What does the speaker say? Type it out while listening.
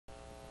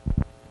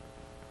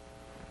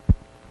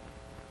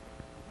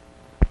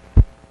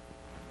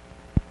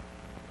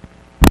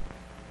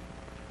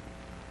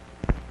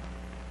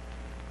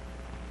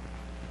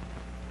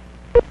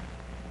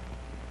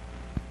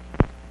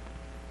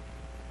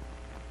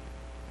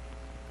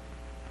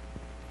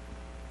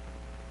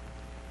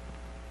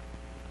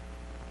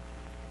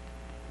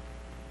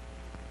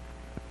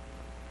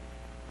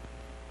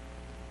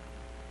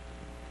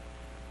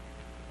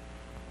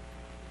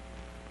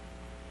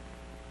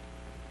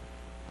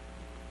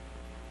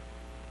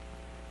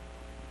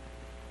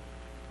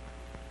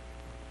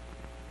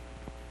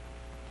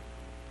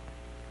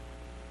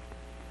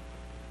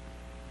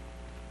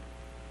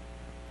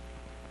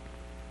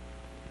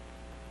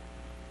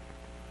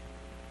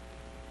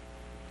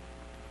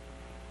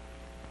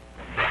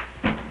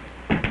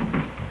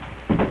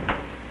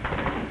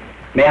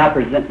May I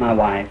present my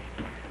wife?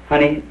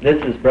 Honey,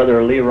 this is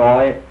Brother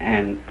Leroy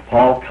and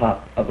Paul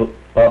Kopp of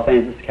Los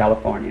Angeles,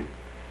 California.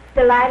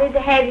 Delighted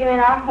to have you in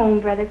our home,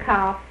 Brother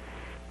Kopp.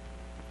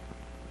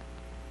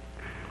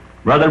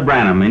 Brother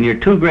Branham, in your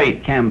two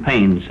great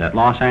campaigns at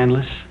Los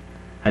Angeles,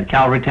 at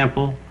Calvary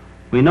Temple,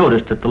 we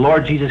noticed that the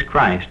Lord Jesus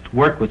Christ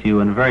worked with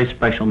you in a very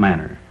special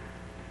manner.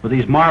 With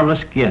these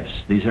marvelous gifts,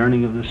 these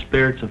earning of the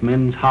spirits of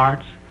men's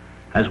hearts,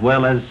 as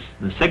well as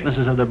the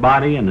sicknesses of their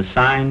body and the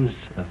signs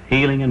of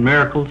healing and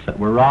miracles that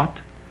were wrought,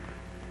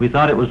 we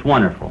thought it was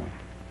wonderful.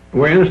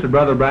 We're interested,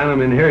 Brother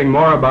Branham, in hearing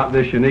more about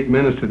this unique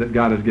ministry that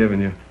God has given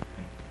you.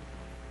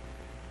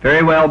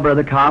 Very well,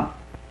 Brother Kopp.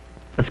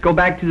 Let's go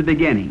back to the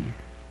beginning.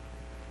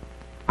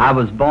 I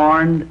was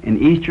born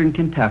in eastern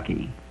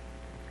Kentucky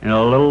in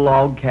a little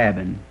log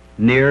cabin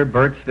near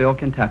Burkesville,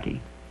 Kentucky.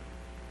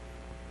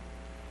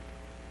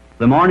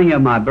 The morning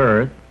of my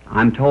birth,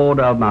 I'm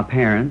told of my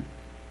parents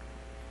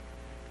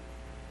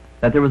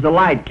that there was a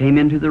light came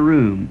into the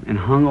room and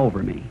hung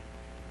over me.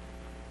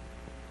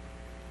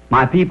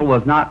 My people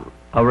was not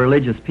a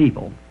religious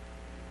people.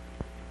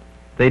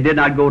 They did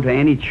not go to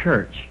any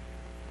church.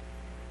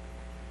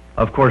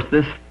 Of course,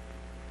 this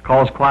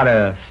caused quite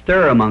a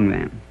stir among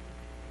them.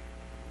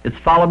 It's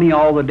followed me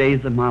all the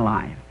days of my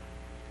life.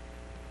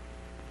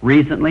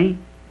 Recently,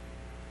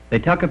 they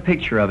took a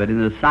picture of it in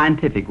the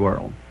scientific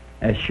world,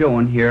 as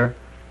shown here.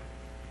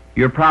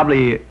 You're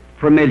probably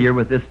familiar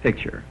with this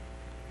picture.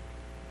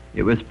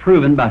 It was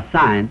proven by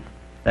science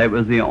that it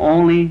was the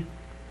only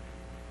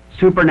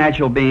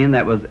supernatural being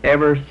that was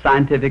ever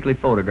scientifically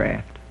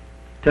photographed.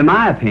 To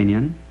my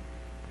opinion,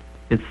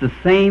 it's the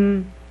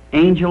same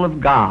angel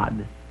of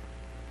God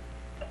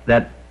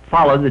that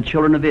followed the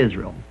children of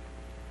Israel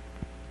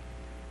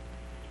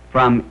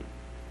from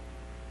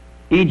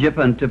Egypt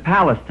unto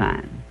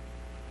Palestine.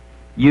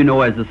 You know,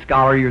 as a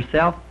scholar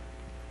yourself,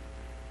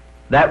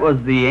 that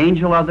was the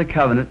angel of the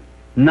covenant,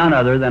 none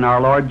other than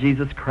our Lord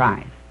Jesus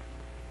Christ.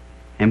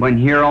 And when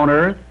here on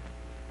earth,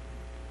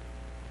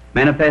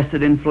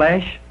 manifested in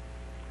flesh,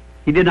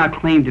 he did not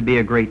claim to be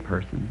a great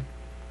person.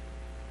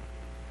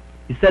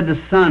 He said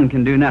the Son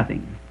can do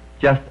nothing,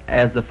 just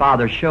as the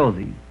Father shows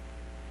him.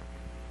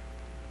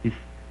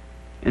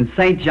 In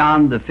St.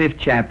 John, the 5th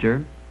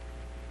chapter,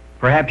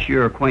 perhaps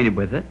you're acquainted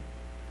with it,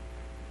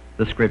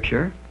 the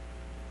Scripture,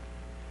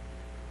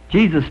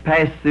 Jesus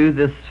passed through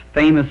this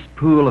famous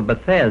pool of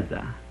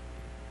Bethesda.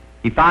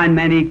 He found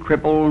many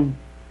crippled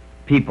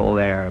people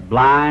there,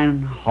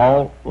 blind,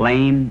 halt,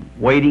 lame,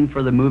 waiting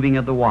for the moving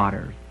of the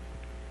waters.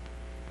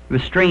 It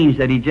was strange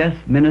that he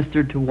just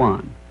ministered to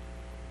one.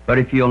 But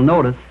if you'll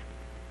notice,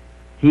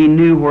 he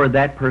knew where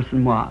that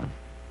person was.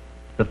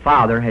 The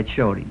Father had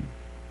showed him.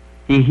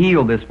 He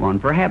healed this one.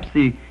 Perhaps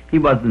he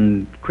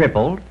wasn't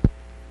crippled.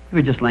 He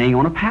was just laying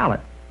on a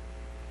pallet.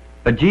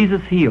 But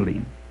Jesus healed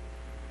him.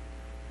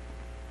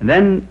 And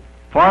then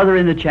farther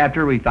in the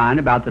chapter we find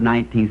about the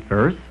 19th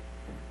verse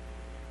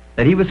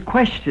that he was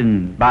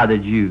questioned by the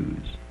Jews.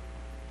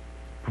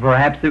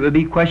 Perhaps it would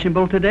be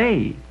questionable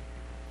today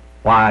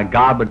why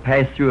God would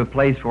pass through a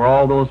place where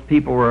all those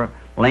people were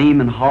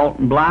lame and halt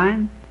and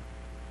blind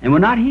and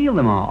would not heal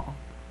them all.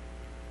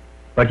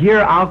 But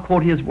here I'll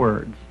quote his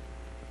words.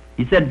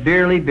 He said,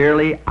 "Verily,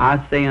 verily,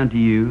 I say unto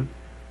you,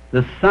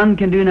 the Son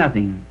can do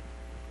nothing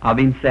of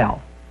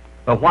himself,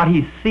 but what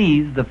he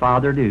sees the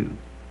Father do.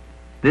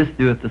 This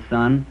doeth the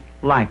Son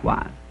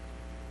likewise."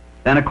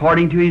 Then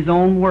according to his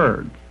own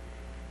words,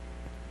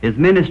 his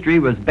ministry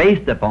was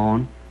based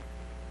upon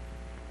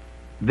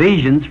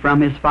visions from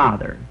his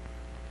Father.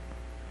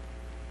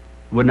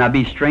 It would not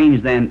be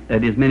strange then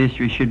that his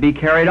ministry should be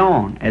carried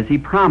on as he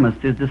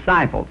promised his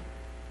disciples,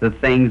 "The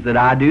things that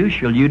I do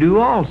shall you do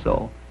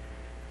also.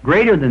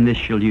 Greater than this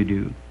shall you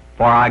do,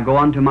 for I go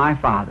unto my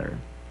Father."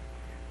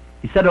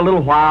 He said, "A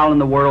little while and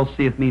the world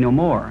seeth me no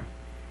more.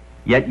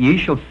 Yet ye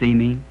shall see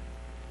me,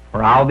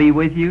 for I'll be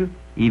with you,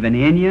 even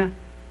in you,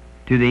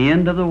 to the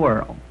end of the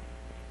world."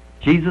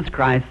 Jesus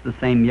Christ the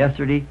same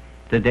yesterday,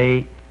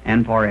 today,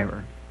 and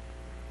forever.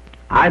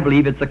 I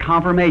believe it's a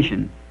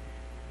confirmation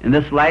in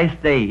this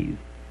last days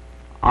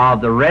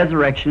of the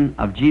resurrection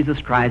of Jesus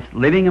Christ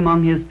living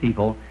among his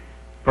people,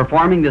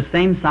 performing the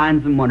same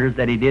signs and wonders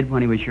that he did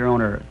when he was here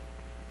on earth.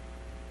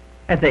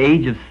 At the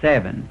age of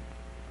 7,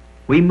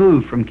 we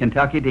moved from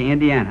Kentucky to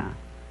Indiana,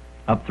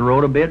 up the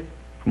road a bit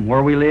from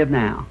where we live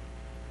now.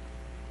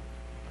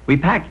 We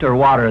packed our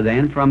water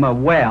then from a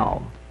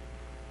well,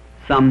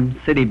 some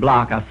city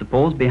block, I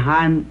suppose,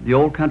 behind the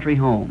old country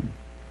home.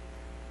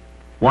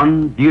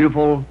 One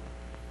beautiful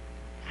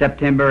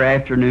September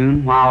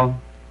afternoon, while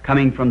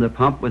coming from the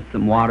pump with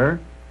some water,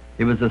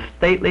 there was a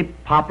stately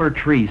poplar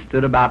tree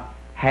stood about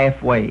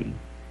halfway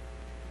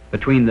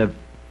between the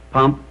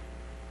pump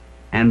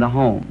and the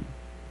home.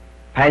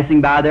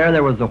 Passing by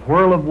there was a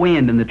whirl of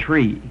wind in the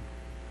tree,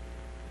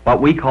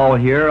 what we call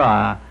here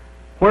a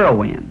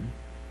whirlwind.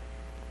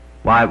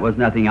 Why, it was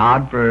nothing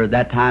odd for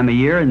that time of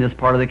year in this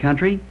part of the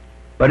country,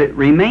 but it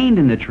remained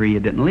in the tree.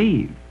 It didn't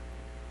leave.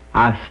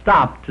 I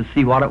stopped to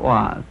see what it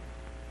was,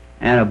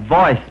 and a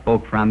voice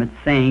spoke from it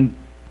saying,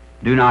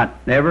 Do not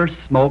ever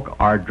smoke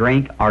or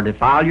drink or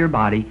defile your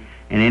body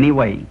in any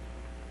way,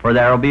 for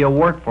there will be a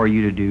work for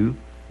you to do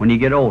when you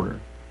get older.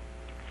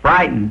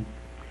 Frightened,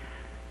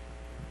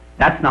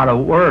 that's not a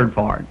word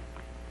for it.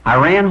 I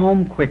ran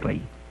home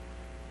quickly,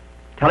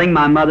 telling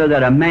my mother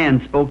that a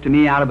man spoke to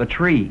me out of a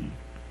tree.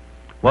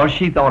 Well,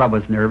 she thought I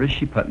was nervous.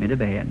 She put me to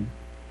bed.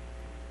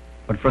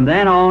 But from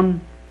then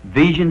on,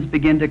 visions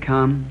begin to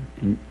come,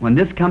 and when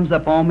this comes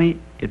up on me,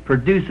 it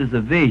produces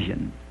a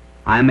vision.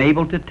 I'm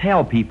able to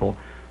tell people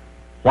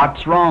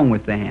what's wrong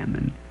with them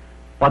and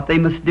what they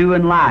must do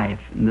in life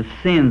and the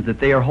sins that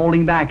they are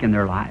holding back in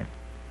their life.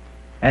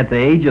 At the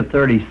age of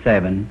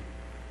 37,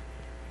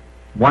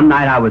 one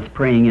night I was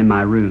praying in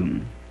my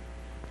room,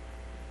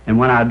 and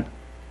when I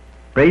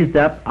raised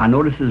up, I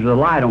noticed there was a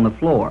light on the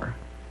floor,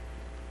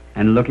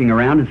 and looking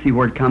around to see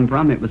where it come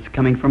from, it was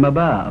coming from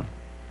above.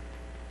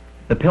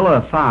 The pillar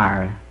of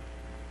fire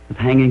was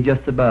hanging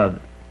just above.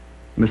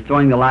 It was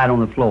throwing the light on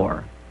the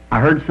floor. I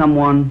heard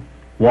someone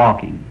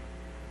walking.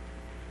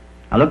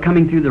 I looked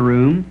coming through the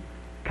room.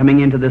 Coming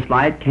into this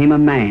light came a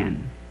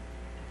man.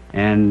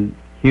 And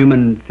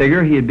human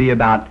figure, he'd be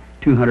about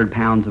 200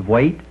 pounds of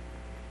weight.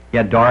 He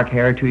had dark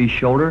hair to his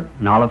shoulder,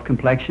 an olive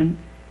complexion.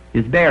 He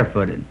was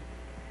barefooted.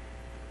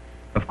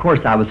 Of course,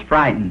 I was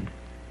frightened.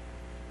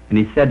 And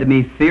he said to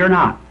me, "Fear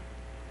not."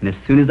 And as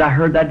soon as I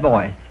heard that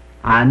voice,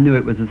 I knew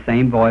it was the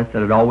same voice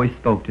that had always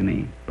spoke to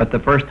me, but the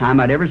first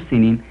time I'd ever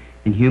seen him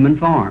in human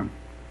form.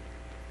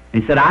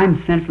 And he said, "I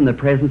am sent from the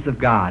presence of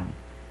God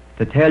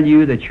to tell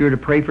you that you're to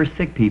pray for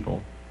sick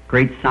people.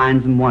 Great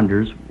signs and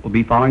wonders will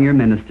be following your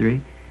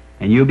ministry,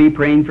 and you'll be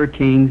praying for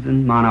kings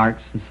and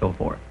monarchs and so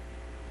forth."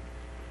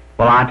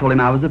 Well, I told him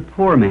I was a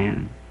poor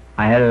man.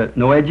 I had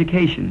no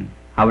education.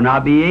 I would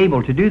not be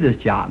able to do this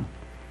job.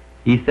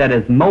 He said,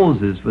 as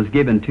Moses was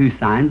given 2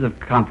 signs of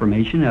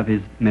confirmation of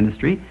his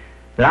ministry,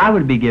 that I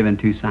would be given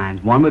 2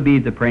 signs. One would be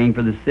the praying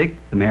for the sick,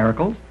 the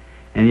miracles,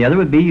 and the other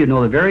would be, you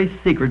know, the very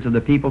secrets of the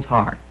people's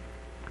heart.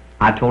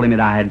 I told him that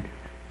I had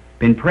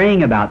been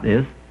praying about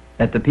this,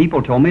 that the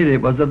people told me that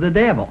it was of the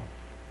devil,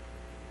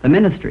 the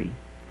ministry.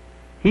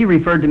 He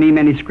referred to me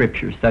many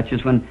scriptures, such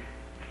as when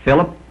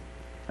Philip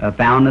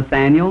found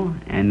Nathanael,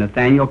 and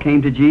Nathanael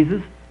came to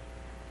Jesus.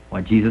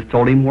 Well, Jesus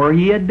told him where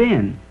he had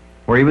been,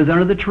 where he was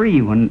under the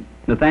tree when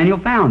Nathanael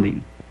found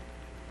him.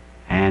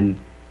 And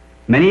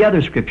many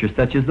other scriptures,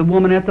 such as the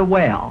woman at the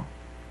well,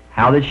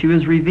 how that she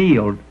was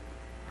revealed,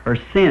 her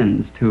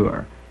sins to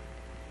her.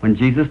 When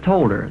Jesus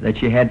told her that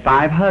she had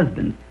 5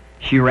 husbands,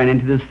 she ran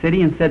into the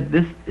city and said,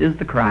 "This is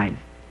the Christ."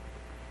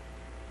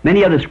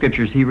 Many other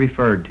scriptures he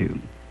referred to.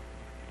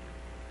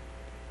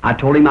 I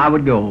told him I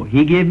would go.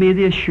 He gave me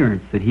the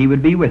assurance that he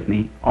would be with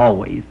me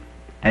always.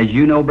 As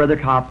you know, Brother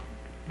Kopp,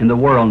 and the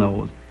world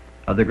knows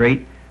of the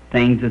great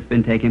things that's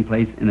been taking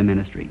place in the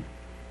ministry.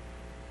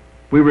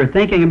 We were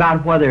thinking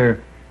about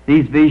whether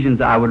these visions,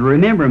 I would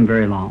remember them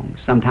very long.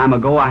 Some time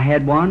ago I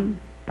had one,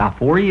 about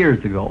 4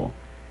 years ago,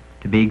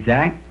 to be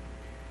exact,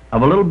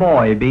 of a little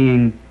boy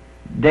being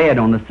dead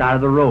on the side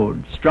of the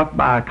road, struck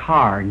by a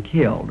car and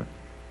killed,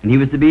 and he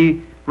was to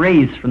be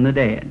raised from the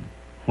dead.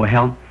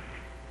 Well,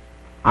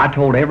 I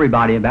told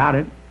everybody about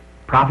it,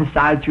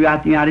 prophesied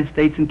throughout the United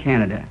States and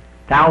Canada.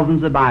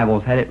 Thousands of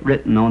Bibles had it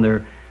written on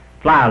their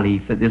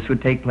flyleaf that this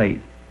would take place.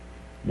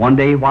 One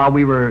day while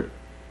we were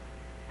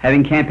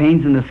having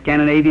campaigns in the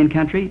Scandinavian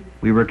country,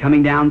 we were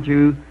coming down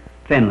through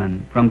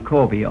Finland from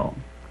Kuopio,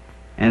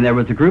 and there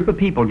was a group of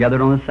people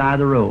gathered on the side of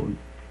the road.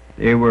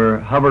 They were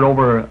hovered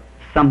over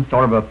some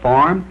sort of a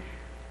farm.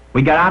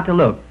 We got out to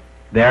look.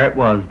 There it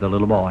was, the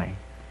little boy.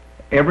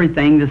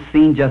 Everything, the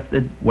scene, just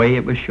the way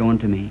it was shown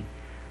to me.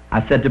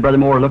 I said to Brother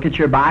Moore, "Look at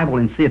your Bible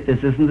and see if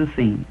this isn't the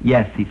scene."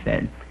 "Yes," he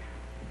said.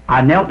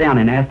 I knelt down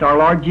and asked our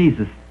Lord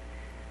Jesus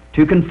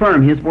to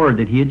confirm his word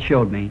that he had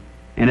showed me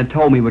and had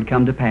told me would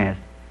come to pass.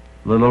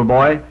 The little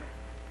boy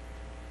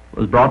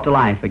was brought to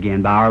life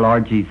again by our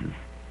Lord Jesus.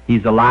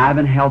 He's alive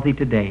and healthy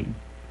today.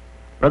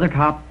 Brother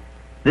Kopp,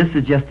 this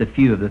is just a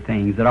few of the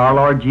things that our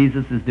Lord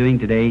Jesus is doing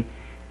today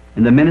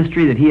in the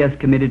ministry that he has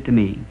committed to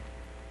me.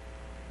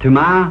 To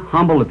my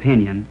humble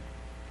opinion,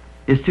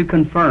 is to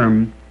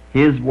confirm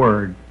his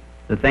word.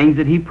 The things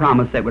that he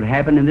promised that would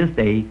happen in this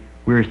day,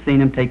 we're seeing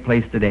them take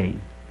place today.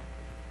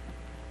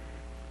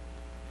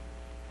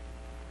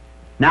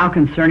 Now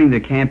concerning the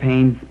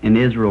campaigns in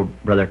Israel,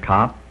 Brother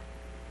Kopp,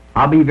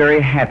 I'll be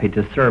very happy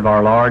to serve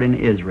our Lord in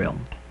Israel.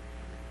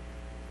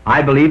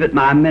 I believe that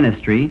my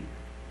ministry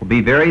will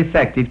be very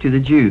effective to the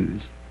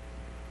Jews,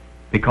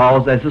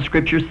 because, as the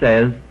Scripture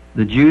says,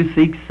 the Jews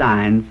seek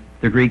signs,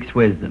 the Greeks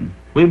wisdom.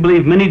 We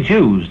believe many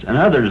Jews and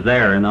others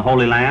there in the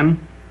Holy Land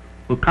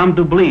will come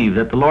to believe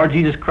that the Lord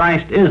Jesus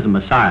Christ is the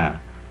Messiah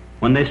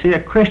when they see a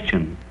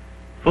Christian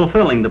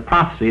fulfilling the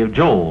prophecy of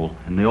Joel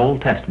in the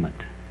Old Testament.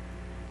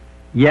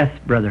 Yes,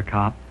 Brother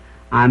Kopp,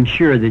 I'm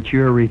sure that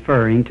you're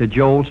referring to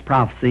Joel's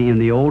prophecy in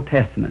the Old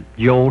Testament,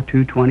 Joel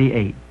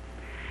 2:28.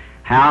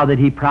 How that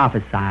he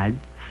prophesied,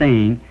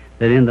 saying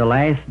that in the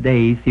last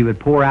days he would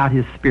pour out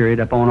his Spirit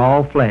upon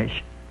all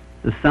flesh.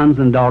 The sons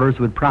and daughters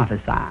would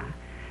prophesy.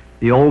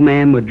 The old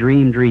man would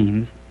dream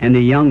dreams, and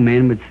the young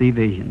men would see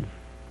visions.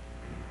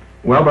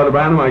 Well, Brother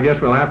Branham, I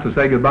guess we'll have to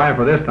say goodbye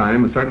for this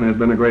time. It certainly has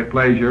been a great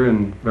pleasure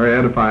and very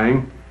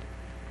edifying.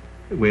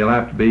 We'll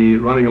have to be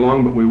running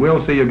along, but we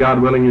will see you,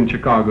 God willing, in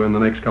Chicago in the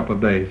next couple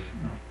of days.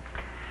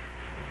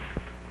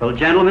 Well,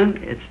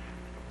 gentlemen, it's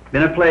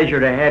been a pleasure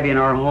to have you in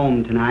our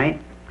home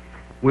tonight.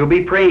 We'll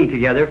be praying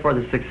together for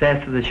the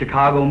success of the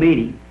Chicago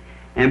meeting.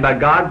 And by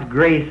God's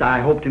grace, I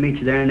hope to meet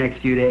you there in the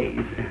next few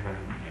days.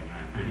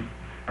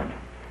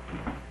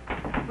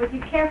 Would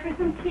you care for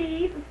some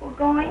tea before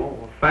going?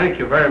 Oh, thank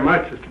you very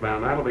much, Sister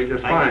Brown. That'll be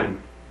just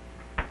fine.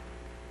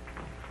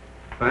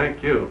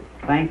 Thank you.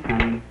 Thanks,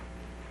 honey.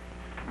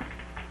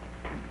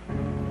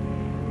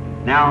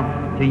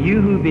 Now, to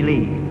you who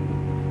believe,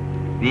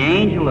 the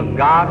angel of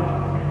God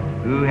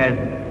who has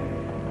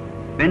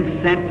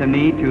been sent to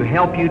me to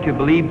help you to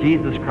believe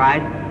Jesus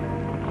Christ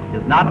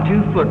is not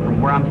 2 foot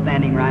from where I'm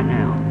standing right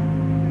now.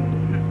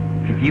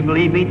 If you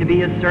believe me to be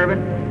his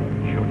servant,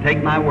 you'll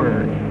take my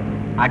word.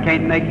 I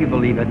can't make you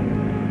believe it.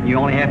 You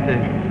only have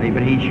to believe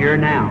it. He's here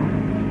now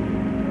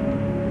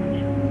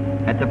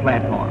at the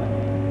platform.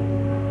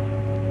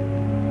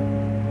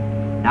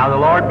 Now the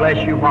Lord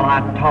bless you while I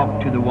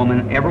talk to the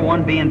woman.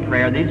 Everyone be in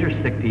prayer. These are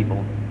sick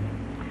people.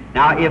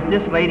 Now if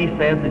this lady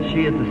says that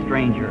she is a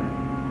stranger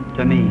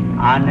to me,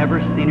 I never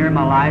seen her in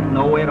my life,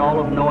 no way at all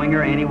of knowing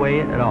her any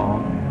way at all.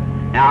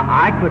 Now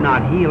I could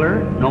not heal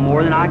her no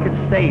more than I could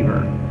save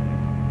her.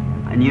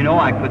 And you know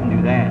I couldn't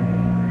do that.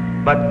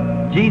 But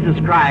Jesus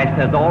Christ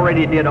has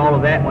already did all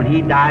of that when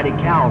he died at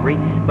Calvary,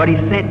 but he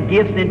sent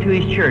gifts into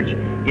his church.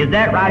 Is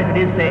that right? If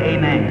it is, say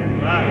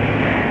amen. Right.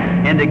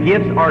 And the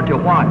gifts are to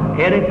what?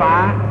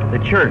 Edify the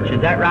church. Is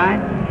that right?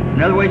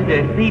 In other words,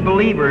 to see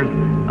believers,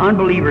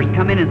 unbelievers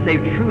come in and say,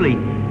 truly,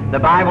 the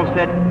Bible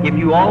said, if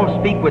you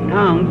all speak with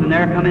tongues and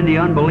there come in the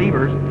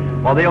unbelievers,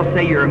 well, they'll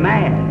say you're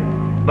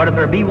mad. But if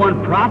there be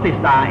one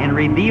prophesy and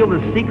reveal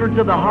the secrets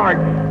of the heart,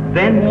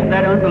 then won't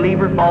that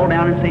unbeliever fall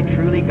down and say,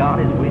 truly, God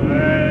is with you?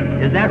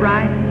 Is that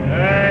right?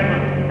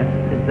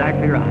 That's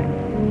exactly right.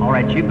 All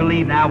right, you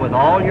believe now with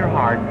all your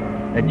heart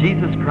that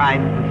Jesus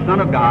Christ, the Son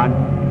of God,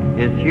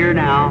 is here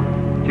now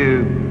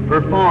to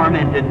perform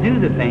and to do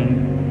the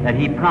things that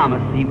he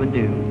promised he would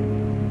do.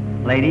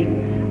 Lady,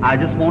 I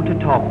just want to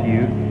talk to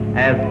you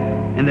as,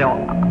 and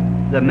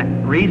the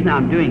reason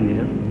I'm doing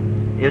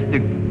this is to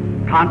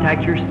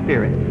contact your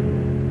spirit.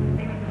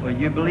 Will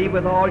you believe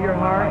with all your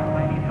heart?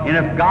 And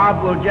if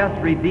God will just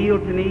reveal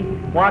to me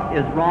what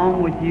is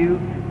wrong with you,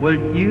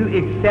 will you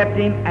accept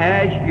him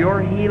as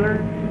your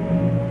healer?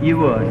 You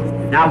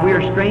would. Now, we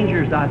are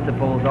strangers, I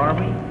suppose, are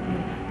we?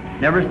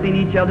 Never seen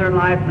each other in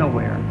life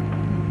nowhere.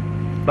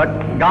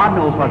 But God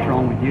knows what's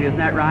wrong with you, isn't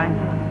that right?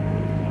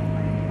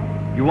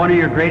 You're one of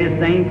your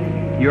greatest things.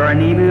 You're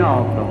anemia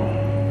also.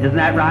 Isn't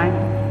that right?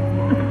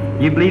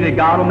 You believe that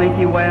God will make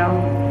you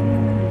well?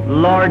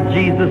 Lord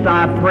Jesus,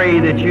 I pray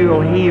that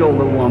you'll heal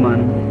the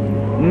woman.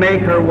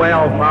 Make her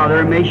well,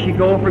 Father. May she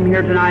go from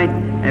here tonight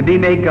and be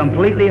made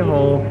completely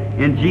whole.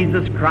 In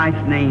Jesus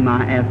Christ's name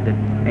I ask it.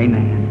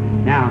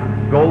 Amen. Now,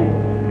 go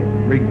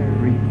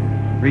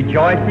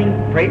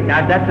rejoicing. Pray.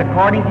 Now, that's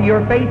according to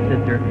your faith,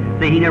 sister.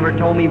 See, he never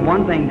told me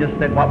one thing, just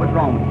said what was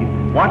wrong with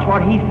you. Watch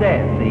what he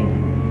says, see.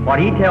 What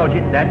he tells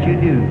you, that you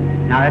do.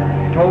 Now,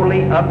 that's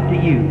totally up to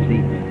you,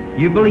 see.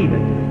 You believe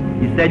it.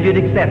 You said you'd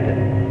accept it.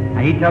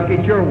 Now, he took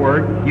it your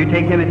word. You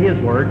take him at his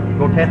word.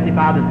 Go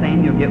testify the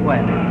same, you'll get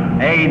well.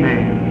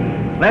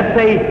 Amen. Let's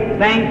say,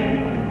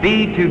 thanks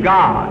be to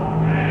God.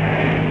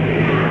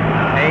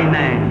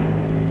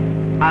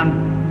 Amen.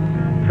 I'm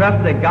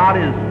trust that God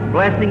is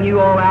blessing you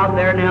all out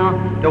there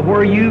now to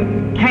where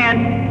you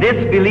can't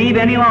disbelieve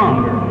any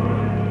longer.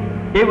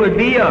 It would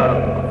be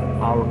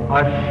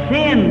a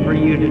sin for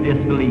you to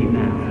disbelieve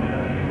now.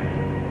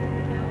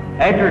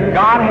 After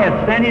God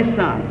has sent his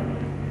Son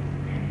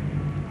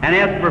and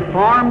has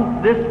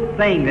performed this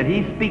thing that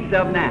he speaks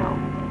of now,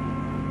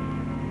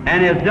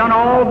 and has done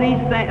all these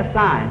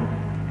signs,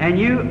 and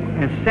you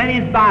have sent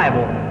his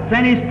Bible,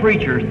 sent his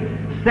preachers,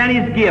 sent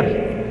his gifts,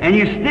 and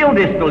you're still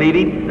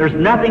disbelieving, there's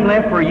nothing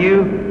left for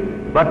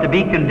you but to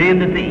be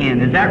condemned at the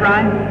end. Is that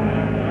right?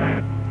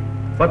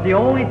 But the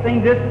only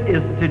thing this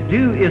is to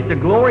do is to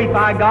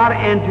glorify God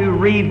and to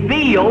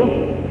reveal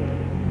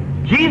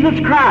Jesus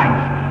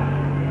Christ.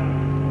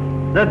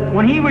 That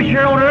when he was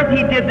here on earth,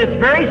 he did this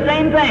very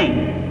same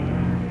thing.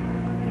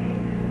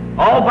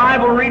 All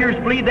Bible readers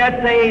believe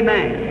that, say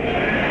amen.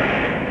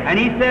 And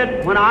he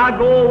said, when I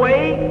go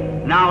away,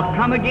 and I'll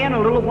come again a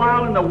little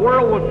while, and the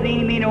world will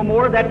see me no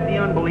more. That's the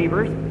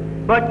unbelievers.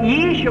 But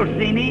ye shall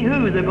see me,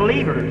 who? The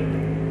believers.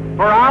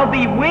 For I'll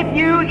be with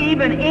you,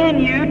 even in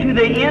you, to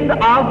the end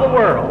of the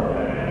world.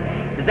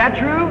 Is that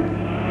true?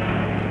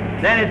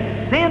 Then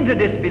it's sin to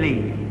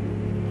disbelieve.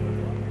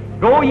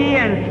 Go ye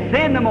and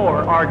sin no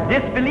more, or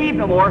disbelieve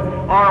no more,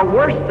 or a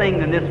worse thing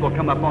than this will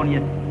come upon you,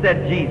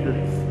 said Jesus.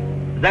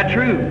 Is that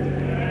true?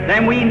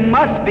 Then we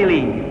must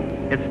believe.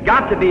 It's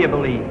got to be a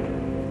belief,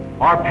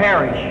 or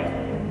perish.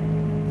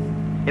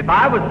 If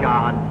I was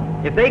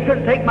God, if they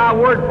couldn't take my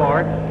word for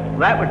it,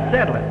 that would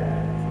settle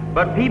it.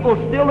 But people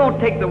still don't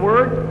take the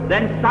word.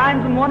 Then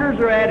signs and wonders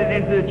are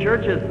added into the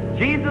church as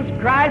Jesus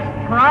Christ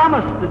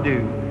promised to do.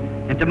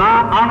 And to my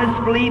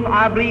honest belief,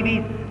 I believe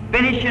He's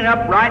finishing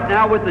up right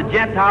now with the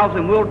Gentiles,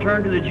 and we'll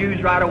turn to the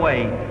Jews right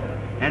away.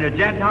 And the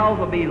Gentiles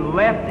will be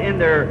left in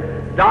their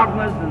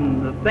dogmas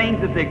and the things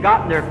that they've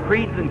got in their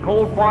creeds and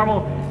cold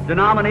formal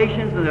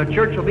denominations, and the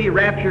church will be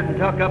raptured and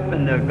tucked up,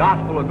 and the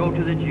gospel will go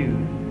to the Jews.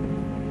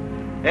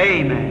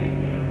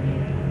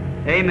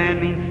 Amen. Amen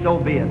means so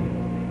be it.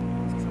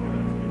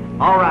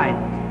 All right.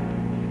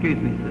 Excuse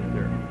me,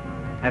 sister.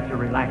 I have to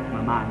relax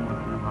my mind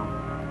once in a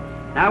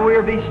while. Now we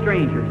are be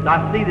strangers.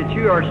 I see that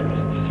you are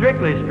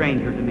strictly a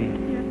stranger to me.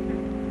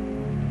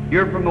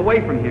 You're from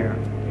away from here.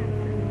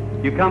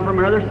 You come from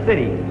another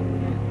city.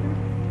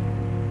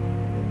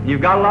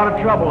 You've got a lot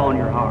of trouble on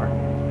your heart.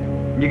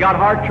 You got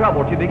hard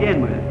trouble to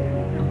begin with.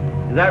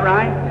 Is that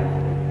right?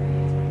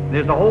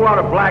 There's a whole lot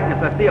of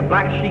blackness. I see a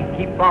black sheep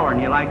keep following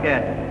you like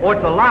that. Oh,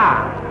 it's a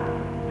lie.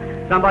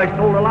 Somebody's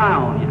told a lie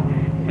on you.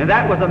 And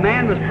that was a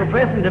man who was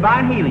professing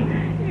divine healing.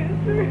 Yes,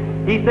 sir.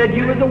 He said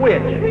you was a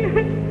witch.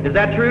 Is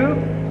that true?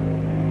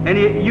 And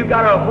you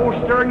got a whole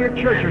stir in your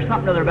church or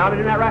something other about it,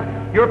 isn't that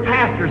right? Your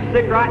pastor's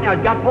sick right now.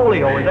 He's got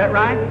polio. Is that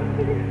right?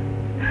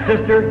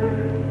 Sister,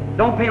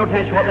 don't pay no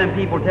attention to what them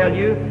people tell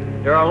you.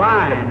 They're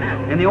lying.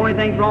 And the only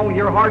thing's wrong with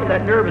your heart is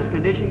that nervous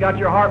condition got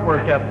your heart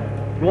worked up.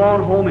 Go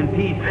on home in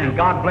peace, and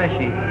God bless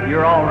you.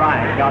 You're all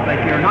right. God bless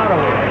you. You're not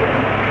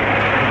alone.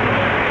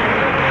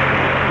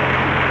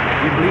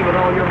 You believe with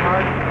all your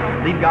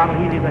heart? Believe God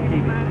will heal you that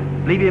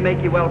healing. Believe He'll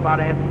make you well if I'd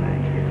ask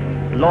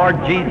you.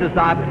 Lord Jesus,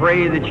 I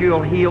pray that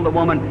You'll heal the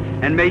woman,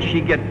 and may she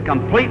get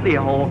completely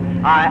whole.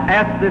 I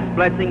ask this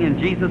blessing in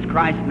Jesus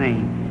Christ's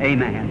name.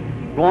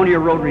 Amen. Go on your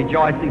road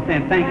rejoicing,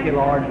 saying, thank you,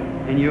 Lord,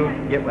 and you'll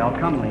get well.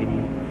 Come,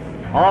 lady.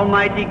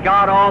 Almighty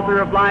God, author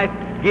of life,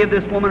 give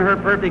this woman her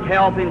perfect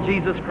health in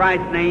Jesus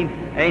Christ's name.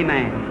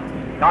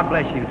 Amen. God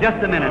bless you.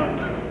 Just a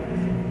minute.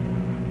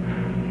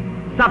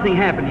 Something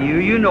happened to you.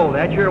 You know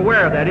that. You're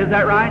aware of that. Is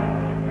that right?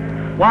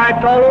 Why,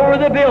 it's all over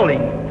the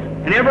building.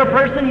 And every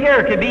person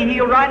here could be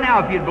healed right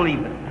now if you'd believe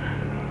it.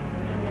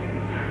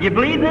 You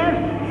believe this?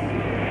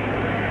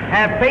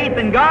 Have faith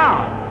in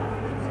God.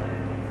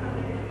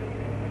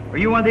 Are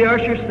you one of the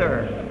ushers,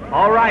 sir?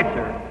 All right,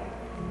 sir.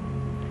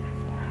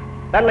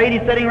 That lady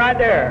sitting right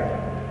there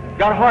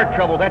got heart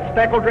trouble. That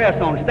speckled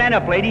dress on. Stand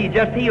up, lady. He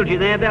just healed you.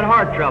 They have that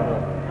heart trouble.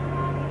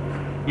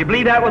 You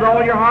believe that with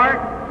all your heart?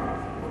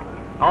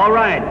 All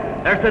right.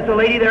 There's such a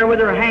lady there with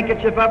her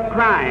handkerchief up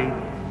crying.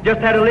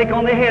 Just had a lick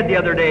on the head the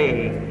other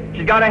day.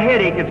 She's got a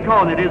headache, it's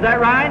causing it. Is that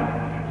right?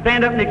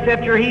 Stand up and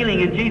accept your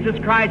healing in Jesus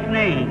Christ's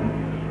name.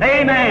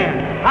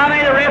 Amen. How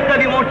many of the rest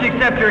of you want to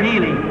accept your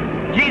healing?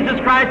 Jesus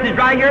Christ is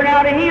right here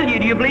now to heal you.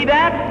 Do you believe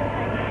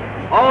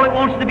that? All that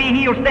wants to be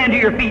healed, stand to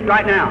your feet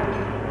right now.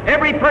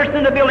 Every person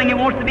in the building that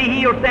wants to be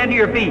healed, stand to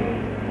your feet.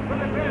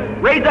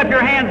 Raise up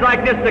your hands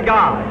like this to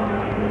God.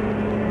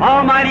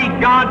 Almighty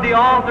God, the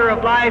author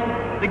of life,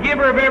 the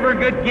giver of every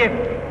good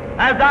gift.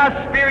 As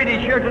Thy Spirit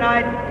is here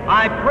tonight,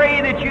 I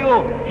pray that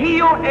You'll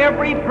heal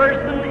every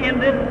person in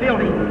this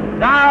building.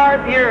 Thou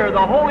art here.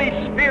 The Holy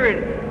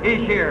Spirit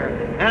is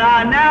here. And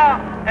I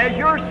now, as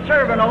Your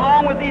servant,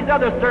 along with these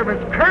other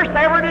servants, curse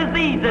every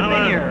disease that's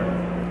in here.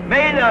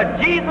 May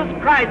the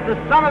Jesus Christ, the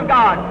Son of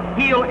God,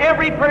 heal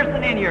every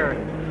person in here.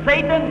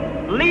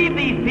 Satan, leave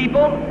these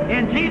people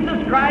in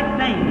Jesus Christ's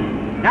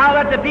name. Now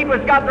that the people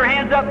that's got their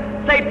hands up,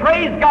 say,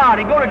 praise God,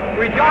 and go to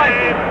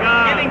rejoicing,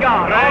 giving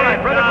God. All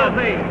right, brother, we'll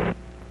say.